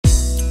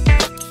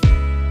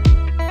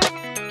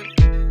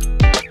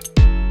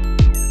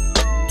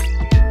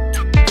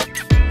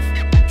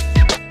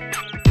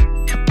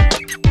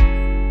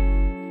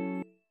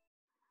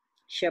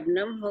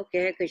शबनम हो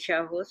कहकशा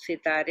हो,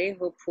 सितारे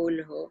हो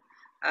फूल हो,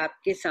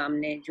 आपके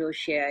सामने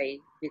जोश आई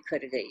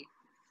बिखर गई.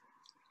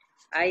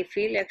 I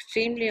feel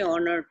extremely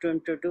honored to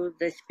introduce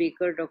the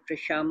speaker, Dr.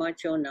 Shayama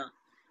Chona,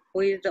 who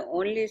is the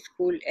only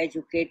school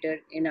educator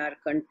in our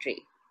country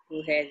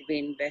who has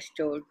been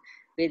bestowed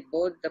with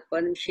both the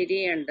Padma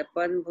Shri and the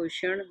Padma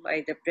Bhushan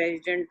by the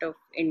President of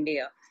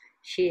India.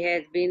 She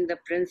has been the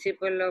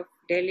principal of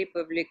Delhi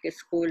Public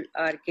School,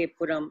 R.K.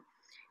 Puram,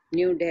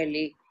 New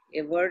Delhi,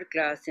 a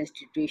world-class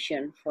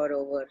institution for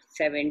over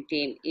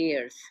 17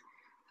 years.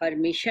 Her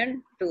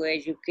mission to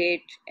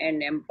educate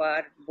and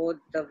empower both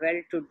the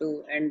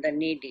well-to-do and the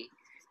needy,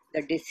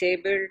 the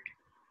disabled,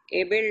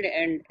 abled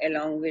and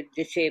along with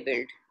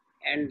disabled,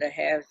 and the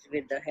haves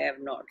with the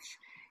have-nots,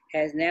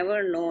 has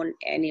never known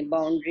any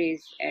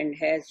boundaries and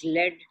has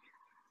led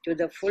to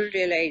the full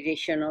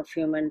realization of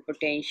human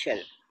potential.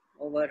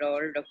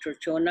 Overall, Dr.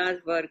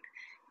 Chona's work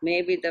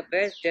may be the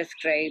best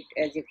described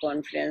as a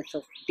confluence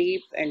of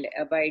deep and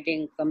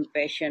abiding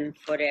compassion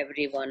for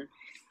everyone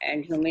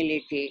and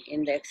humility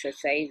in the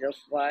exercise of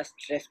vast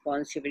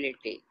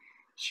responsibility.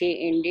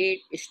 She indeed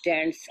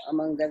stands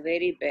among the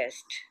very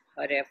best.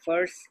 Her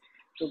efforts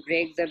to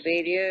break the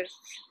barriers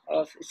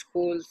of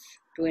schools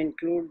to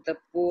include the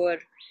poor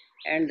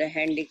and the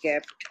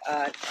handicapped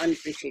are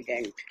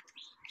unprecedented.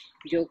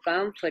 जो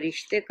काम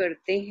फरिश्ते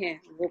करते हैं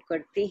वो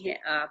करती हैं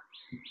आप,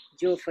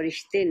 जो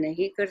फरिश्ते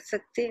नहीं कर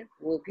सकते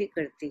वो भी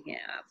करती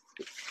हैं आप.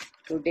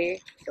 Today,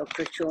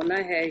 Dr.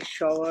 Chona has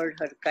showered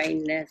her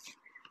kindness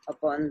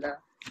upon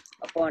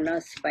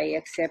us by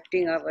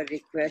accepting our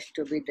request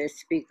to be the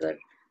speaker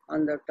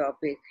on the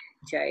topic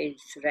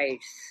child's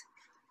rights.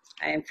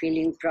 I am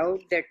feeling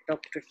proud that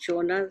Dr.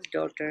 Chona's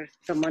daughter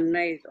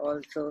Tamanna is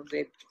also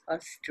with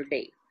us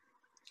today.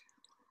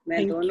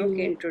 मैं दोनों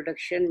के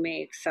introduction में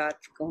एक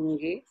साथ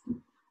कहूँगी.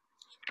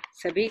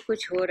 सभी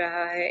कुछ हो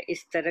रहा है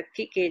इस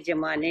तरक्की के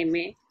ज़माने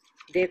में,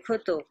 देखो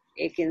तो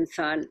एक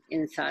इंसान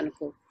इंसान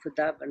को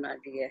खुदा बना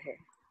दिया है.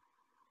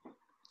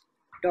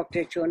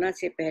 डॉक्टर चोना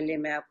से पहले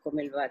मैं आपको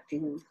मिलवाती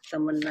हूँ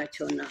तमन्ना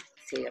चोना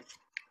से. अब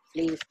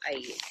प्लीज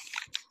आइए.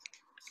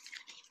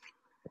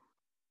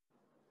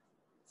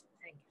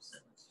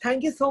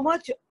 Thank you so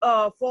much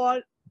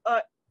for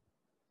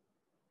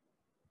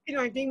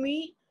inviting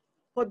me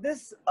for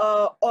this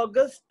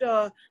August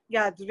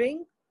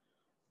gathering,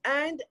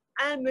 and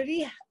I'm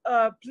very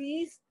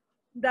pleased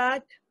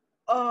that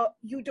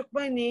you took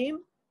my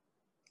name,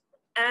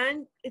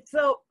 and it's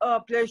a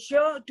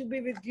pleasure to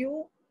be with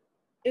you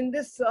in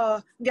this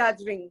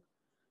gathering.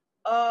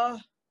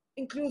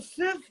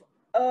 Inclusive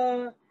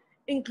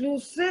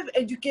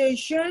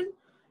education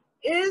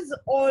is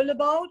all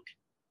about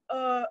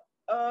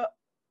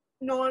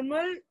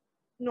normal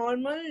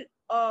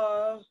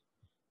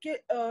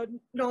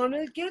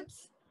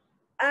kids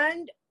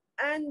and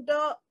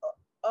the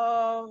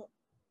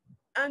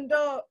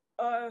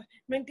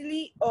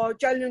mentally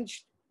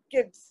challenged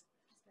kids,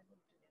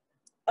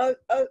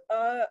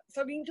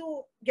 coming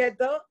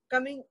together,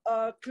 coming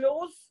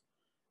close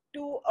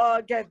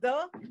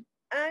together,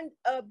 and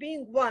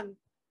being one.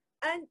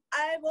 And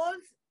I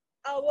was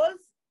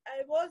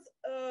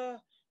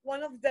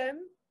one of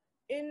them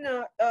in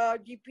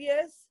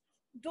DPS,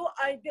 though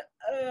I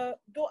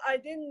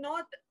did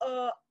not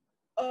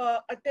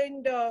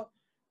attend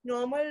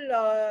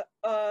normal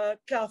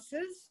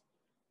classes,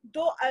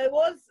 though I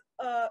was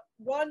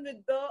one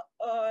with the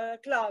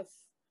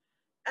class,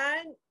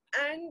 and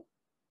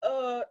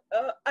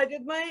I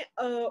did my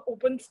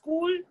open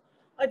school,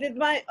 I did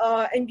my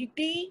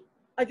NDT,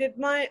 I did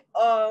my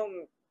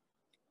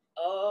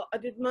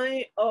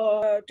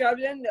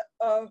travel and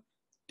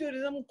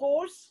tourism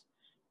course,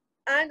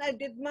 and I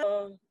did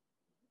my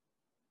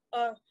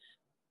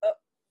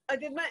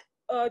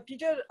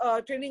teacher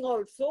training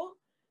also,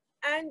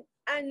 and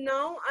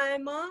now I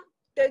am a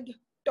TED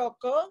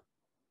talker.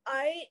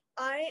 I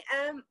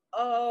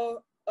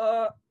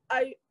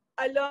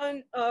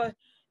learn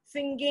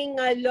singing,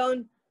 I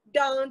learn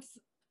dance,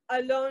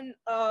 I learn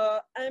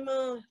I'm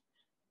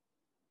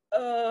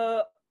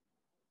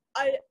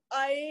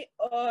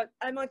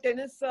a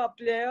tennis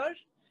player,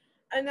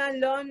 and I'm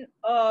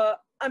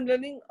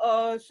learning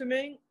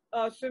swimming,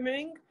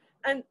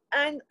 and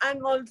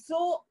I'm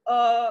also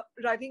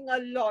writing a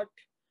lot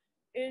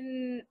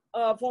in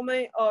for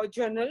my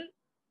journal,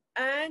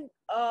 and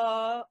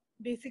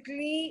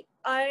basically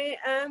I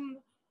am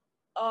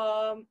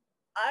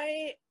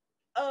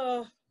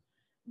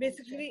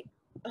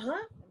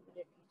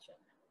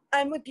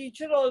I'm a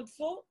teacher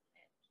also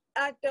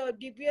at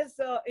DPS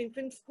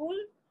infant school.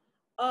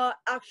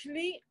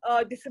 Actually,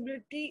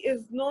 disability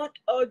is not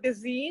a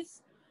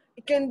disease.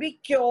 It can be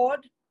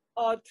cured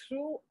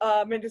through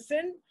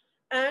medicine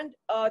and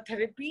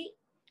therapy.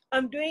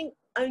 I'm doing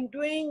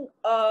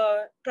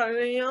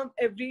pranayam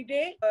every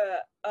day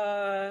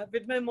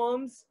with my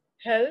mom's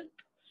help,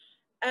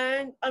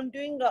 and I'm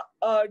doing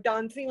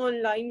dancing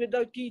online with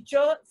a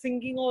teacher,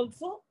 singing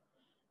also,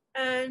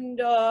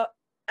 and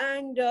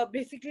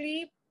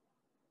basically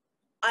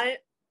I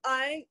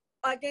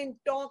can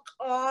talk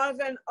hours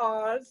and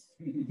hours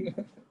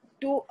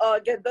to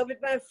gather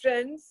with my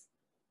friends.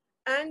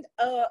 And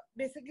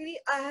basically,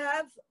 I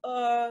have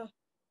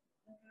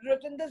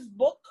written this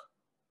book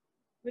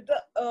with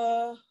a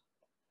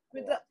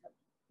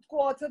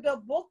co-authored a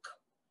book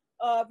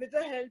with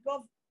the help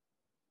of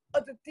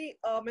Aditi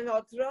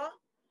Malhotra.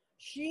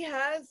 She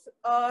has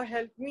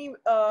helped me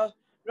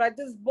write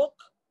this book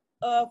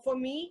for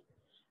me,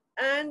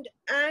 and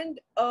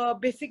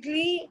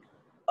basically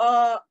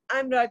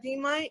I'm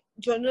writing my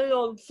journal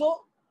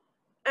also,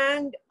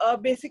 and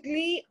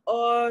basically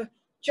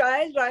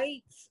child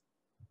rights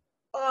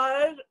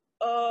are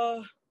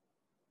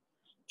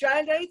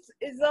child rights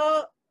is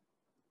a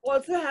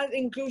also has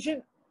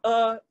inclusion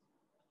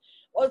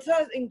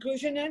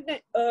in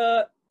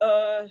uh,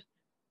 uh,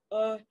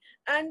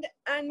 and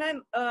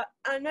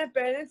my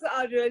parents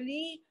are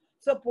really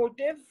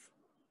supportive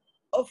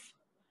of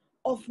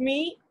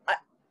me.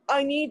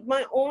 I need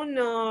my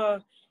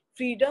own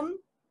freedom.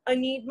 I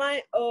need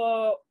my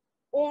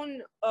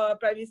own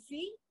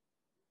privacy,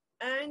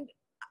 and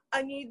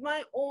I need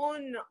my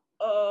own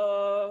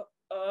uh,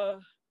 uh,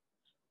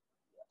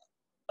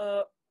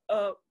 uh,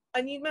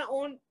 I need my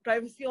own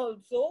privacy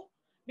also.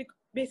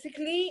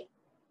 Basically,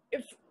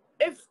 if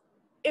if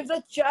if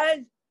the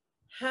child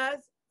has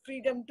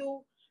freedom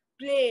to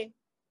play,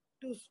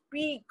 to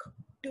speak,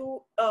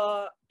 to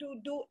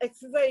do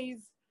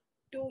exercise,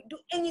 to do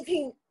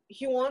anything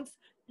he wants,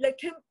 let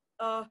him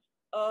uh,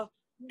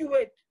 do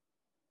it,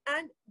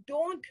 and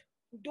don't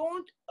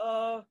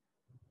uh,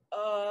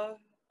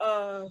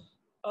 uh,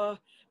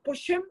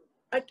 push him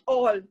at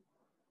all.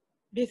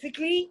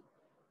 Basically,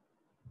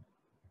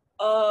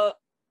 I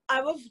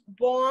was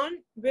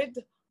born with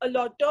a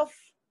lot of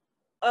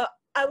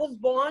I was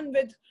born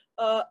with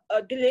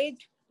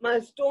delayed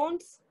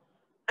milestones,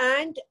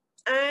 and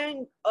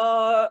I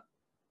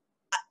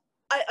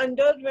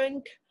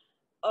underwent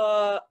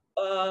uh,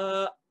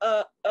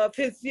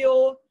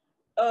 physio,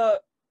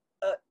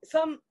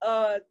 some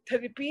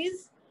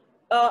therapies.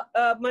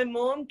 My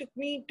mom took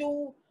me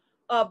to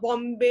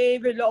Bombay,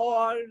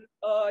 Vellore,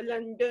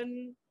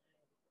 London,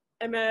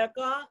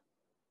 America,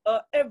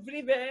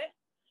 everywhere,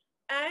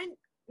 and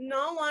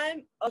now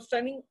I'm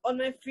standing on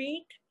my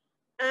feet,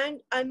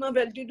 and I'm a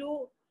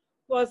well-to-do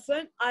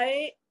person.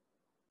 I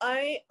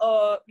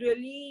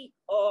really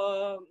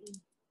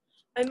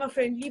I'm a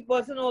friendly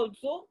person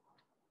also,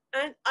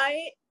 and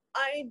I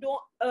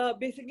don't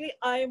basically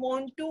I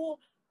want to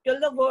tell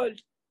the world,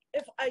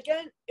 if I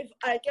can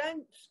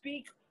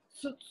speak,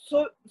 so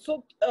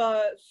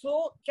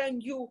can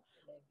you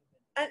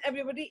and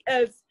everybody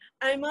else.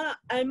 I'm a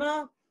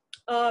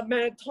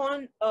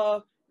marathon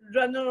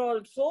runner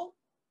also,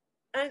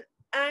 and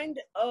I'm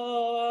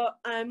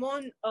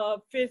on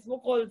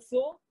Facebook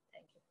also.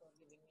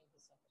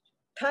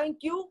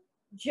 Thank you,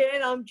 Jai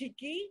Ramji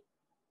ki,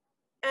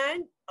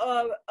 and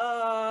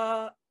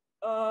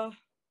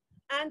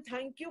and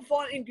thank you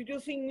for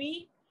introducing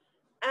me,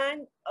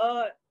 and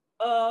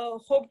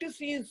hope to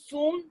see you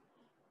soon.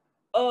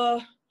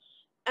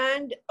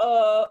 And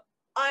I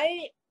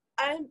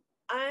I'm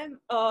I'm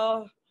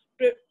uh,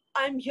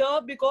 I'm here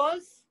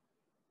because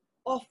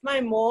of my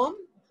mom.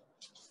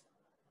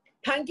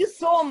 Thank you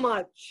so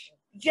much.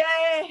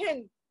 Jai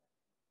Hind.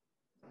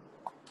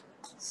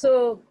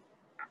 So,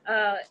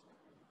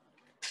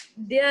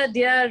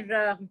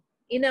 dear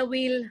Inner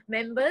Wheel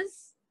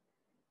members,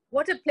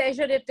 what a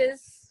pleasure it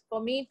is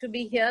for me to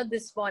be here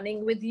this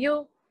morning with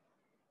you.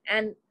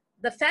 And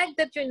the fact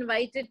that you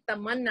invited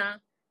Tamanna,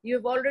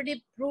 you've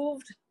already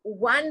proved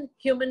one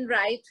human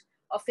right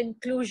of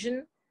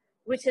inclusion,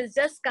 which has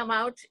just come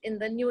out in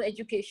the new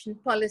education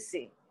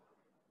policy.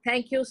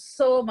 Thank you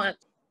so much.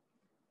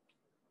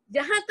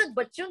 जहाँ तक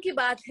बच्चों की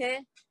बात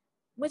है,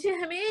 मुझे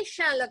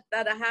हमेशा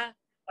लगता रहा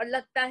और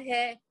लगता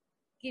है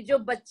कि जो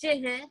बच्चे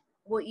हैं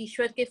वो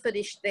ईश्वर के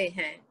फरिश्ते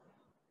हैं.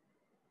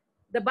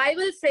 The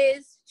Bible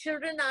says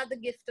children are the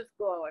gift of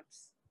God,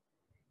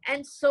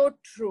 and so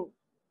true.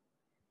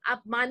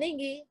 आप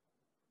मानेंगी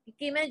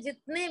कि मैं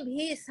जितने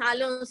भी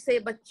सालों से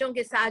बच्चों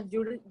के साथ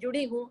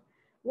जुड़ी हूँ,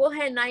 वो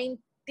है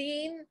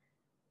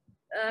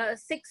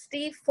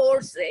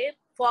 1964 से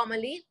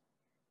फॉर्मली,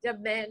 जब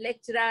मैं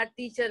लेक्चरर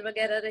टीचर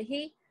वगैरह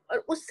रही, और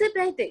उससे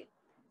पहले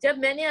जब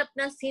मैंने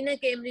अपना सीनियर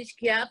कैम्ब्रिज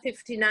किया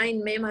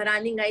 59 में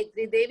महारानी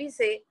गायत्री देवी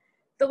से,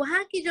 तो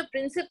वहाँ की जो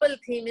प्रिंसिपल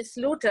थी मिस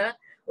लूटर,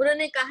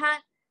 उन्होंने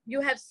कहा,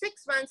 you have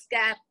 6 months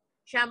gap,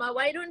 Shama,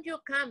 why don't you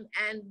come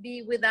and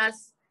be with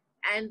us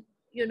and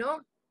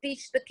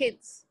teach the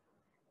kids.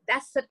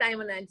 That's the time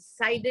when I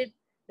decided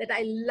that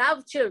I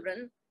love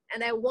children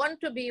and I want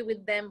to be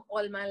with them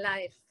all my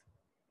life.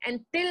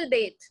 And till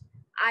date,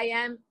 I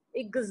am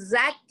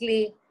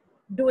exactly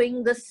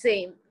doing the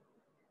same.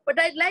 But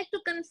I'd like to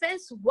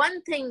confess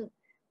one thing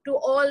to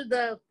all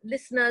the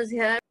listeners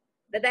here,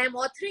 that I am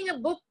authoring a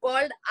book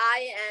called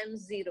I Am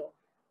Zero.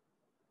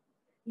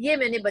 ये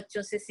मैंने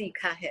बच्चों से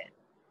सीखा है.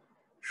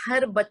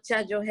 हर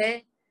बच्चा जो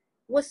है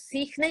वो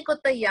सीखने को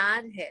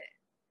तैयार है,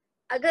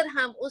 अगर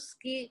हम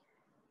उसकी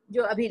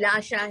जो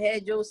अभिलाषा है,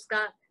 जो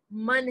उसका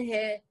मन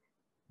है,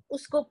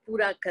 उसको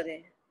पूरा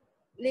करें.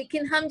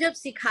 लेकिन हम जब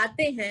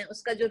सिखाते हैं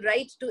उसका जो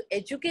राइट टू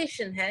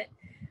एजुकेशन है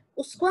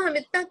उसको हम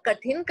इतना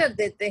कठिन कर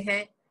देते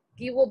हैं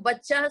कि वो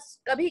बच्चा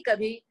कभी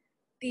कभी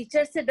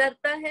टीचर से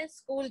डरता है,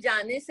 स्कूल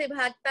जाने से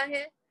भागता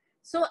है.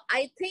 So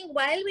I think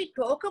while we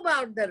talk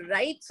about the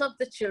rights of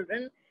the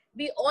children,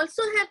 we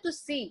also have to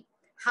see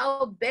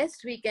how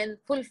best we can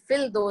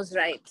fulfill those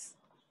rights.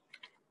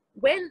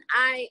 When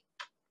I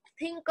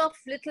think of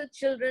little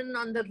children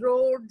on the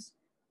roads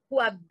who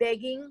are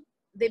begging,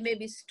 they may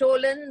be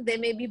stolen, they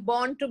may be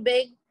born to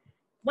beg,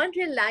 one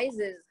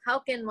realizes how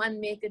can one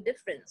make a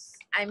difference.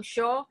 I'm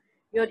sure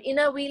your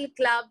Inner Wheel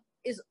Club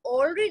is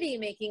already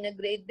making a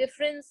great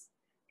difference,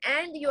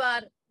 and you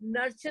are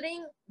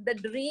nurturing the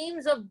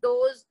dreams of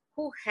those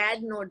who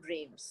had no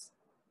dreams.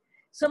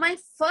 So my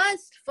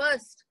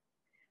first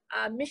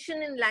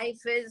mission in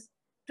life is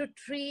to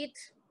treat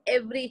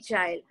every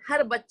child.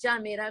 हर बच्चा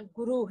मेरा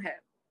गुरु है.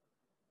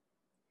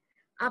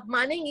 आप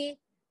मानेंगी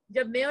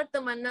जब मैं और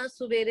तमन्ना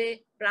सुबेरे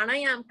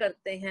प्राणायाम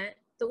करते हैं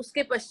तो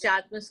उसके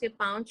पश्चात में उसके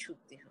पांव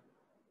छूती हूँ.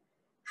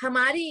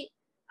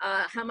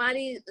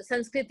 हमारी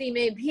संस्कृति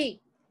में भी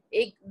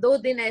 1-2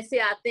 दिन ऐसे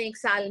आते हैं एक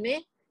साल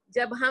में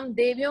जब हम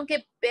देवियों के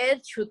पैर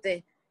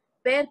छूते,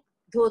 पैर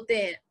धोते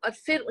हैं और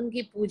फिर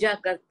उनकी पूजा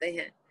करते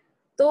हैं.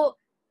 तो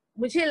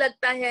मुझे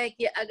लगता है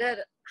कि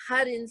अगर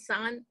हर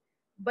इंसान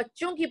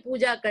बच्चों की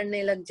पूजा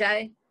करने लग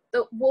जाए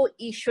तो वो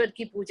ईश्वर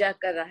की पूजा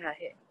कर रहा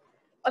है.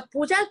 और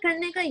पूजा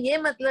करने का ये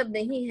मतलब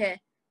नहीं है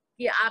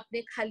कि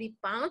आपने खाली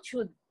पांव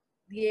छू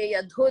दिए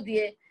या धो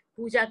दिए.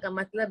 पूजा का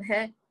मतलब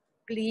है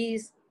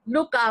please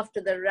look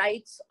after the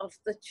rights of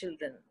the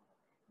children.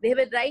 They have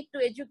a right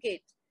to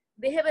educate.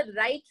 They have a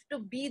right to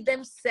be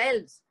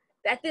themselves.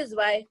 That is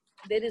why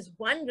there is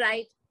one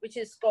right which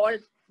is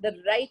called the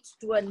right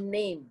to a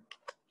name.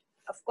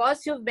 Of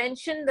course, you've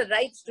mentioned the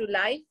rights to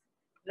life,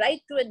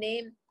 right to a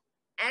name,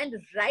 and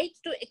right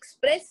to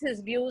express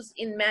his views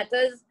in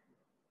matters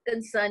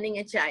concerning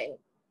a child.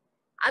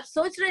 आप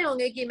सोच रहे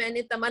होंगे कि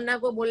मैंने तमन्ना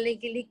को बोलने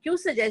के लिए क्यों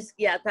सजेस्ट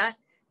किया था,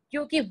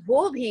 क्योंकि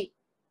वो भी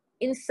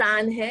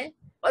इंसान है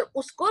और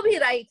उसको भी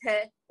राइट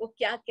है वो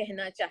क्या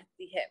कहना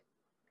चाहती है.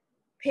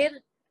 फिर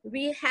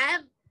we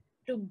have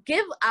to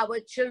give our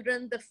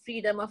children the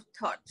freedom of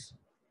thought.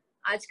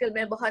 आजकल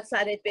मैं बहुत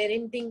सारे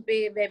पेरेंटिंग पे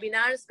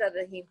वेबिनार्स कर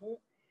रही हूँ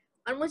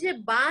और मुझे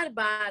बार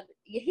बार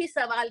यही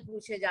सवाल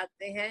पूछे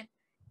जाते हैं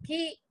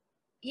कि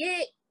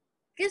ये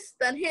किस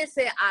तरह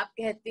से आप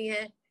कहती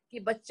हैं कि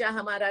बच्चा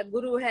हमारा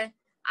गुरु है.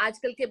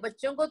 आजकल के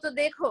बच्चों को तो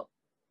देखो,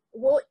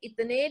 वो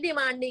इतने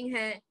डिमांडिंग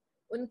हैं,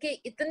 उनके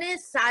इतने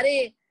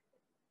सारे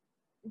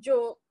जो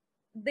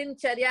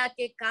दिनचर्या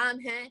के काम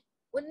हैं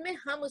उनमें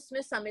हम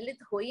उसमें सम्मिलित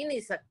हो ही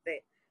नहीं सकते.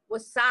 वो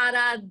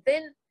सारा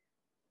दिन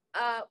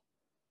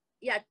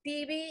या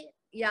टीवी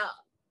या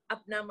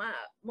अपना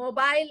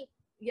मोबाइल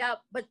या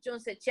बच्चों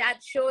से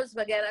चैट शोज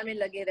वगैरह में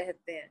लगे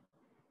रहते हैं.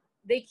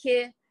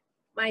 देखिए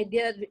my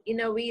dear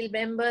Inner Wheel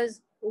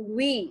members,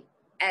 we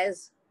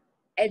as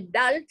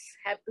adults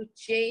have to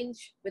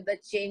change with the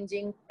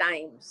changing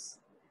times.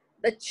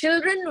 The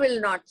children will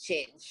not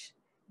change.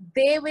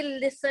 They will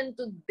listen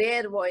to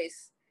their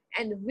voice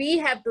and we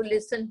have to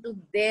listen to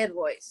their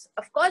voice.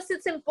 Of course,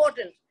 it's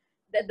important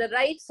that the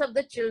rights of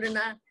the children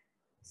are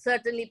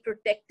certainly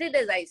protected,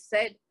 as I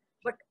said,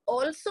 but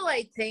also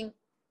I think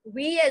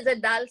we as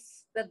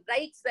adults, the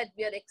rights that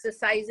we are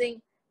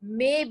exercising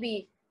may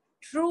be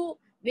true,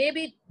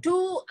 maybe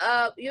too,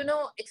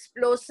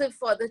 explosive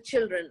for the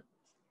children.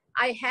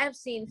 I have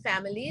seen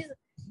families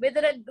where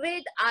there are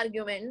great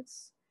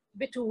arguments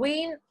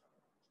between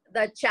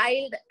the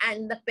child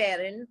and the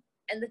parent,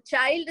 and the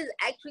child is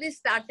actually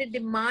started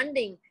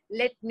demanding,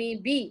 let me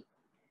be.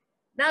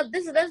 Now,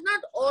 this does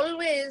not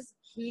always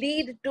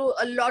lead to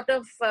a lot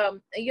of,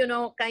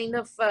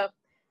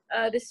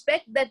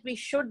 respect that we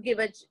should give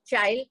a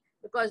child,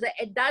 because the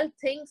adult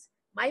thinks,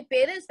 my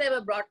parents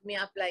never brought me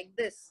up like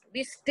this.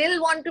 We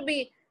still want to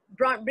be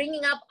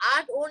bringing up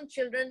our own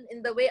children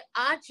in the way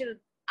our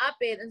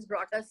parents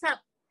brought us up.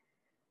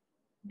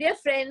 Dear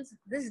friends,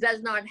 this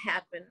does not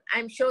happen.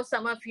 I'm sure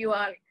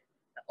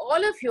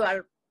all of you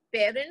are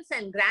parents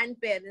and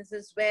grandparents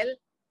as well.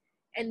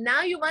 And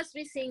now you must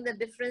be seeing the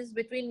difference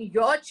between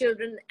your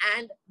children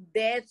and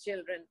their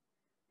children.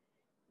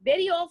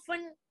 Very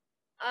often,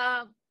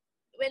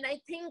 when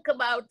I think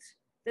about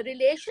the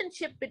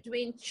relationship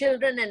between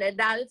children and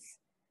adults,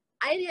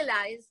 I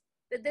realize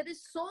that there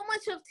is so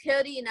much of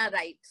theory in our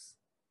rights,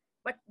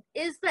 but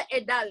is the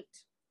adult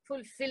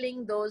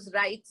fulfilling those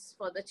rights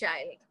for the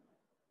child?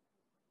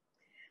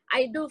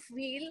 I do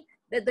feel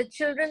that the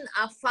children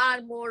are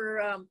far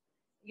more,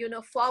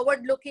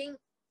 forward-looking.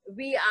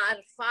 We are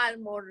far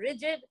more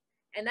rigid,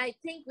 and I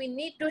think we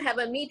need to have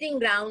a meeting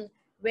ground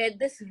where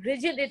this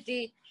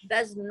rigidity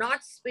does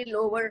not spill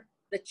over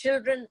the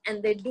children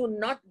and they do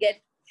not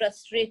get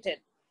frustrated.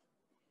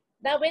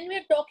 Now, when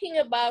we're talking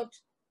about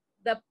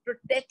the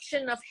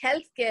protection of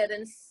healthcare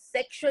and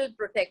sexual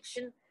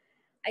protection,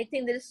 I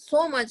think there is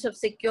so much of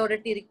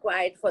security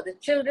required for the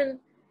children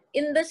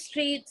in the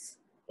streets,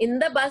 in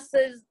the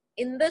buses,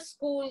 in the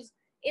schools,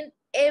 in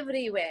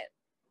everywhere.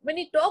 When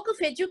you talk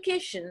of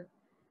education,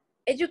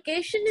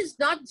 education is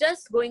not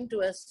just going to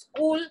a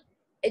school.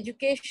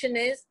 Education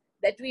is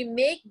that we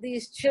make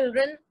these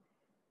children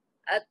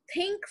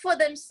think for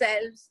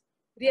themselves,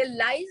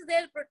 realize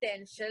their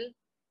potential,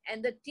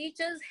 and the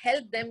teachers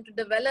help them to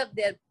develop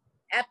their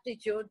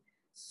aptitude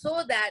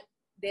so that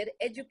their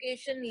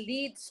education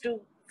leads to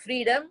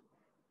freedom,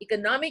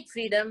 economic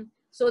freedom,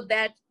 so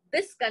that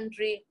this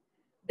country,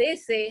 they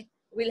say,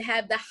 will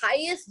have the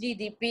highest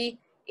GDP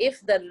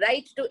if the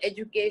right to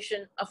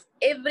education of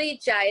every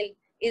child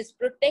is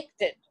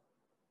protected.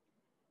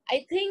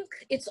 I think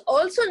it's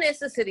also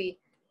necessary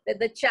that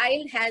the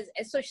child has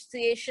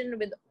association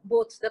with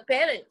both the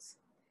parents.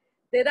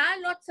 There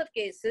are lots of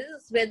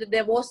cases where the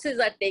divorces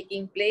are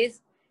taking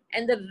place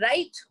and the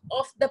right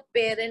of the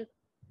parent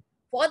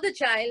for the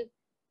child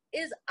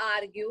is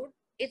argued,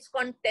 it's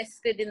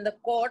contested in the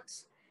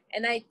courts,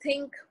 and I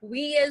think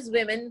we as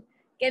women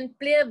can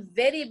play a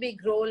very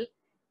big role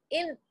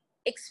in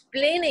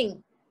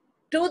explaining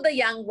to the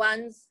young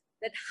ones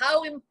that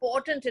how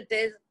important it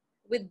is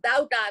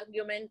without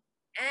argument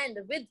and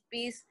with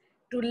peace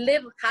to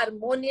live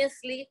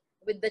harmoniously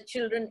with the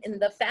children in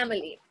the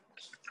family.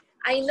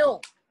 I know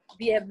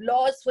we have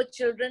laws for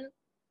children.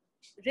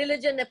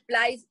 Religion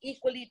applies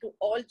equally to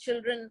all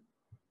children,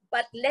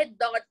 but let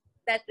not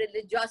that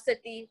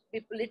religiosity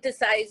be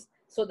politicized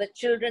so the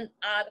children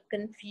are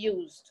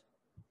confused.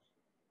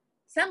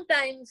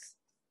 Sometimes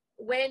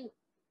when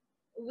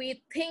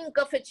we think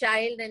of a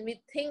child and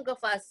we think of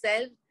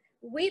ourselves,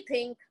 we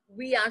think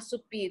we are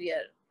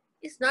superior.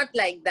 It's not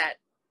like that.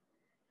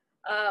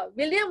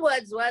 William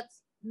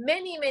Wordsworth,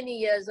 many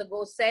years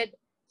ago said,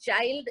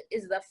 child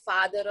is the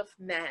father of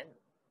man.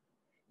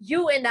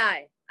 You and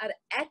I are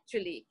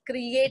actually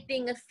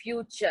creating a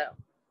future.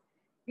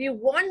 We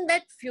want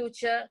that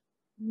future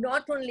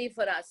not only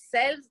for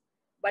ourselves,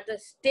 but a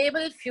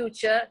stable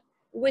future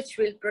which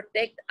will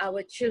protect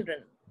our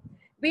children.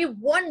 We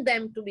want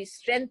them to be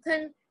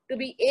strengthened, to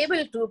be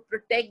able to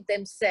protect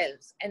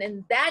themselves. And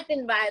in that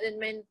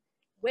environment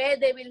where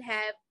they will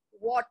have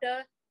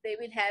water, they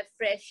will have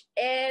fresh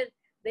air,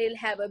 they'll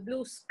have a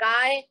blue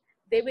sky,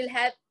 they will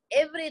have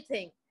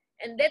everything.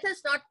 And let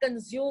us not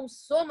consume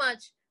so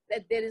much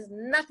that there is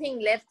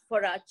nothing left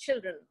for our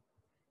children,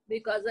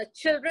 because our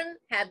children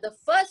have the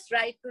first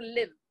right to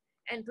live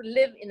and to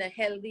live in a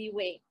healthy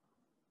way.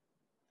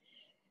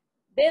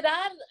 There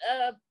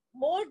are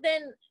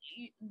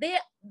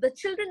the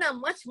children are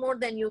much more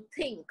than you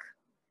think.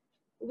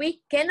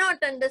 We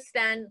cannot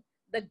understand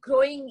the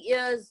growing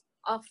years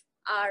of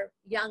our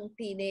young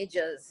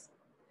teenagers.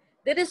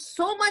 There is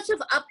so much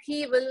of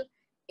upheaval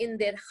in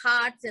their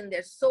hearts, in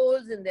their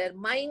souls, in their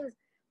minds,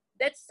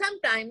 that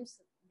sometimes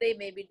they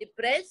may be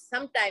depressed,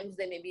 sometimes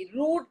they may be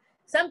rude,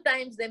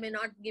 sometimes they may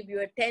not give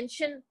you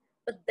attention,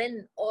 but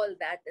then all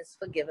that is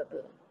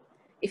forgivable.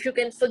 If you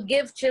can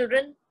forgive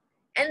children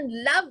and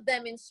love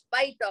them in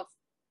spite of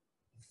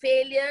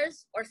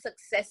failures or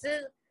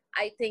successes,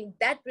 I think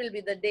that will be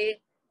the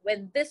day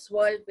when this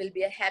world will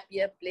be a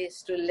happier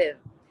place to live.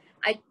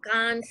 I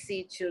can't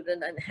see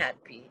children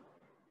unhappy.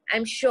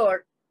 I'm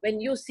sure when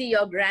you see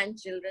your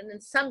grandchildren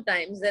and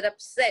sometimes they're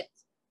upset,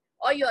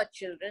 or your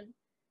children,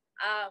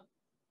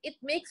 it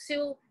makes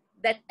you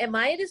that, am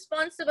I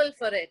responsible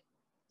for it?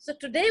 So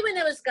today when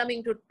I was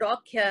coming to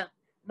talk here,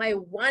 my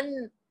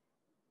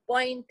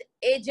 1-point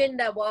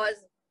agenda was,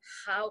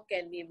 how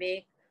can we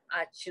make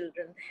our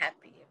children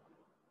happy?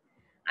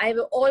 I've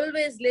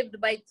always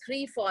lived by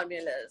 3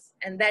 formulas,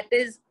 and that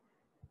is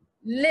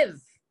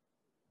live,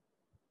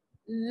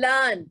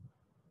 learn,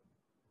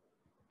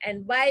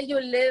 and while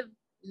you live,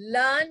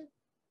 learn,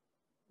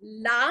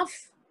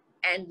 laugh,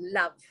 and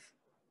love.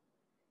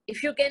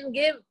 If you can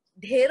give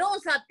ढेरों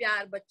सा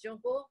प्यार बच्चों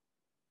को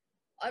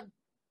और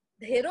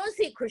ढेरों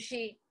सी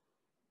खुशी,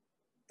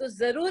 तो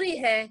जरूरी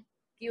है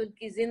कि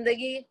उनकी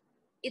जिंदगी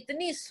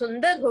इतनी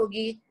सुंदर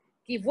होगी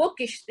कि वो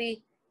किश्ती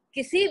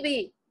किसी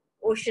भी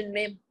ओशन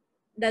में,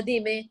 नदी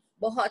में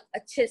बहुत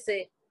अच्छे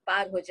से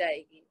पार हो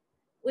जाएगी.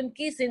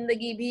 उनकी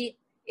जिंदगी भी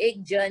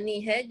एक जर्नी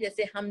है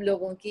जैसे हम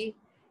लोगों की,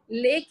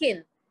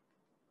 लेकिन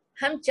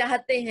हम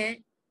चाहते हैं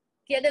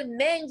कि अगर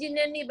मैं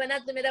इंजीनियर नहीं बना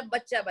तो मेरा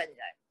बच्चा बन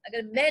जाए,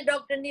 अगर मैं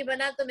डॉक्टर नहीं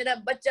बना तो मेरा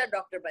बच्चा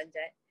डॉक्टर बन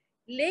जाए.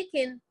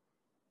 लेकिन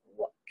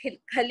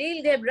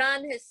Khalil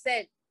Gibran has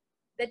said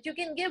that you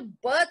can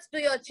give birth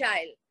to your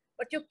child,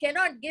 but you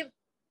cannot give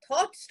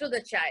thoughts to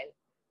the child.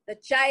 The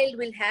child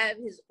will have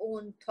his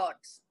own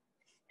thoughts.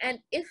 And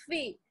if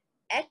we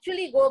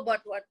actually go by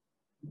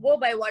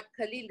what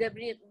Khalil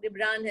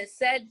Gibran has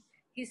said,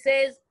 he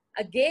says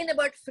again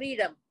about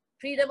freedom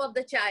of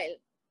the child.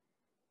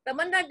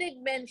 Tamanna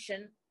did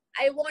mention,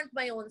 I want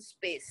my own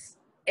space.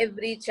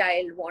 Every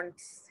child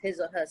wants his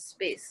or her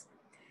space.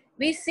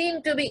 We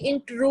seem to be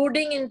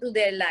intruding into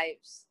their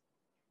lives.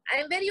 I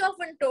am very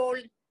often told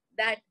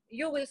that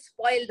you will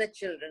spoil the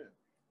children.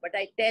 But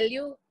I tell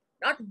you,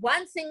 not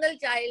one single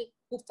child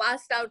who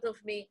passed out of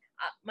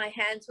my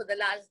hands for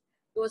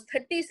those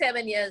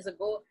 37 years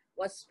ago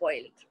was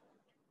spoiled.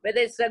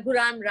 Whether it's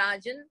Raghuram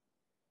Rajan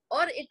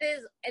or it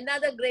is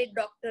another great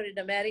doctor in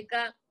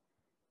America,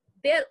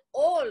 they're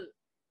all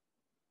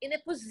in a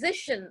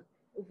position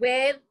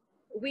where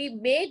we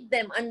made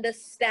them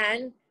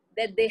understand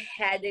that they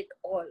had it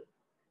all.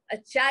 A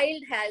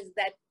child has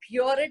that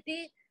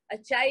purity, a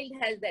child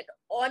has that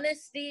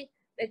honesty,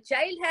 a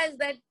child has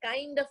that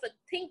kind of a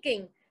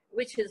thinking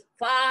which is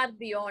far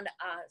beyond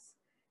ours.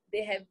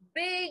 They have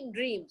big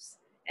dreams,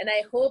 and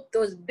I hope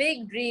those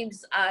big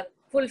dreams are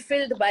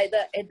fulfilled by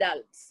the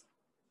adults.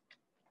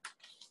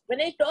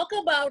 When I talk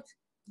about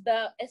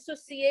the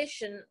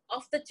association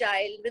of the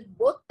child with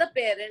both the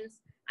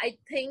parents, I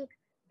think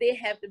they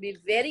have to be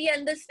very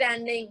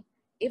understanding.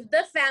 If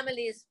the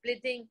family is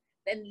splitting,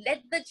 then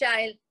let the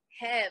child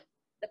have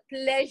the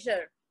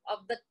pleasure of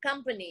the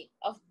company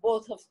of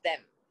both of them.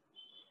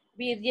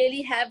 We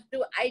really have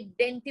to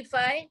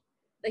identify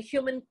the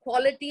human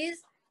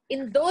qualities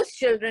in those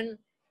children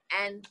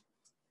and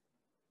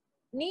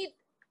need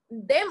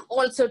them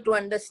also to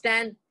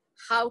understand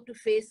how to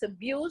face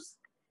abuse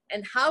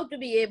and how to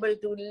be able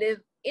to live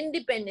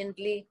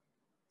independently,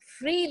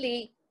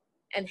 freely,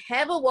 and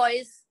have a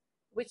voice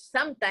which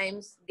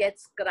sometimes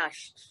gets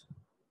crushed.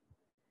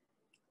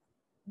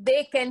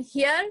 They can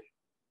hear,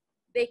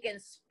 they can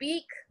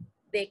speak,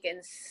 they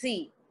can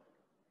see.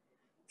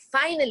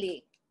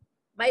 Finally,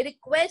 my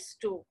request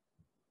to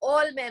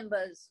all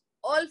members,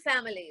 all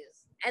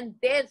families, and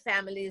their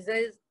families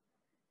is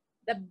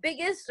the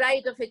biggest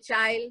right of a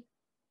child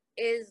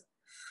is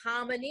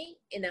harmony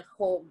in a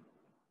home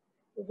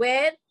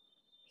where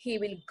he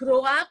will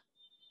grow up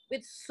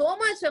with so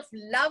much of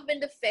love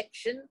and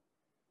affection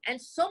and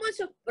so much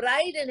of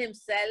pride in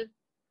himself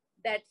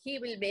that he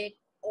will make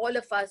all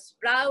of us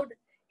proud.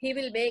 He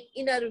will make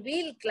Inner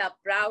Wheel Club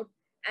proud,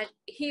 and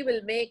he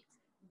will make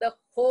the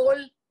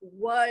whole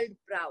world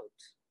proud.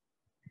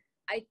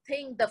 I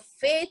think the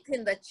faith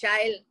in the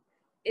child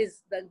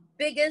is the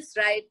biggest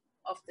right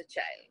of the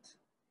child.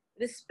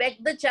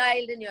 Respect the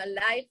child in your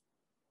life,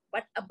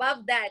 but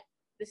above that,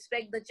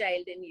 respect the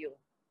child in you.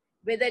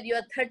 Whether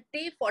you're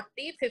 30,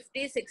 40,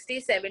 50, 60,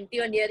 70,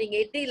 or nearing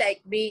 80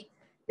 like me,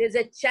 there's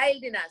a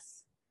child in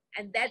us.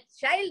 And that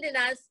child in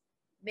us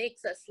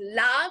makes us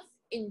laugh,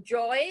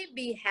 enjoy,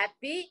 be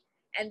happy,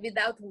 and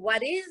without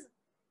worries.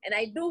 And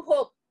I do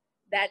hope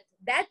that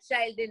that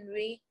child in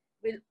me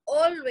will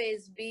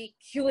always be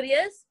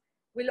curious,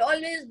 will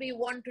always be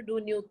want to do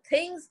new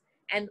things,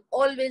 and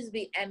always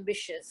be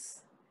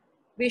ambitious.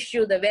 Wish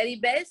you the very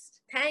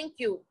best. Thank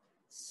you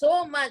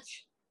so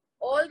much,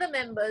 all the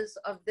members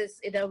of this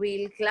Inner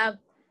Wheel Club,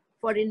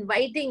 for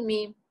inviting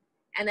me,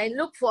 and I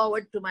look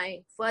forward to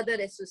my further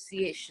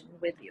association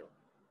with you.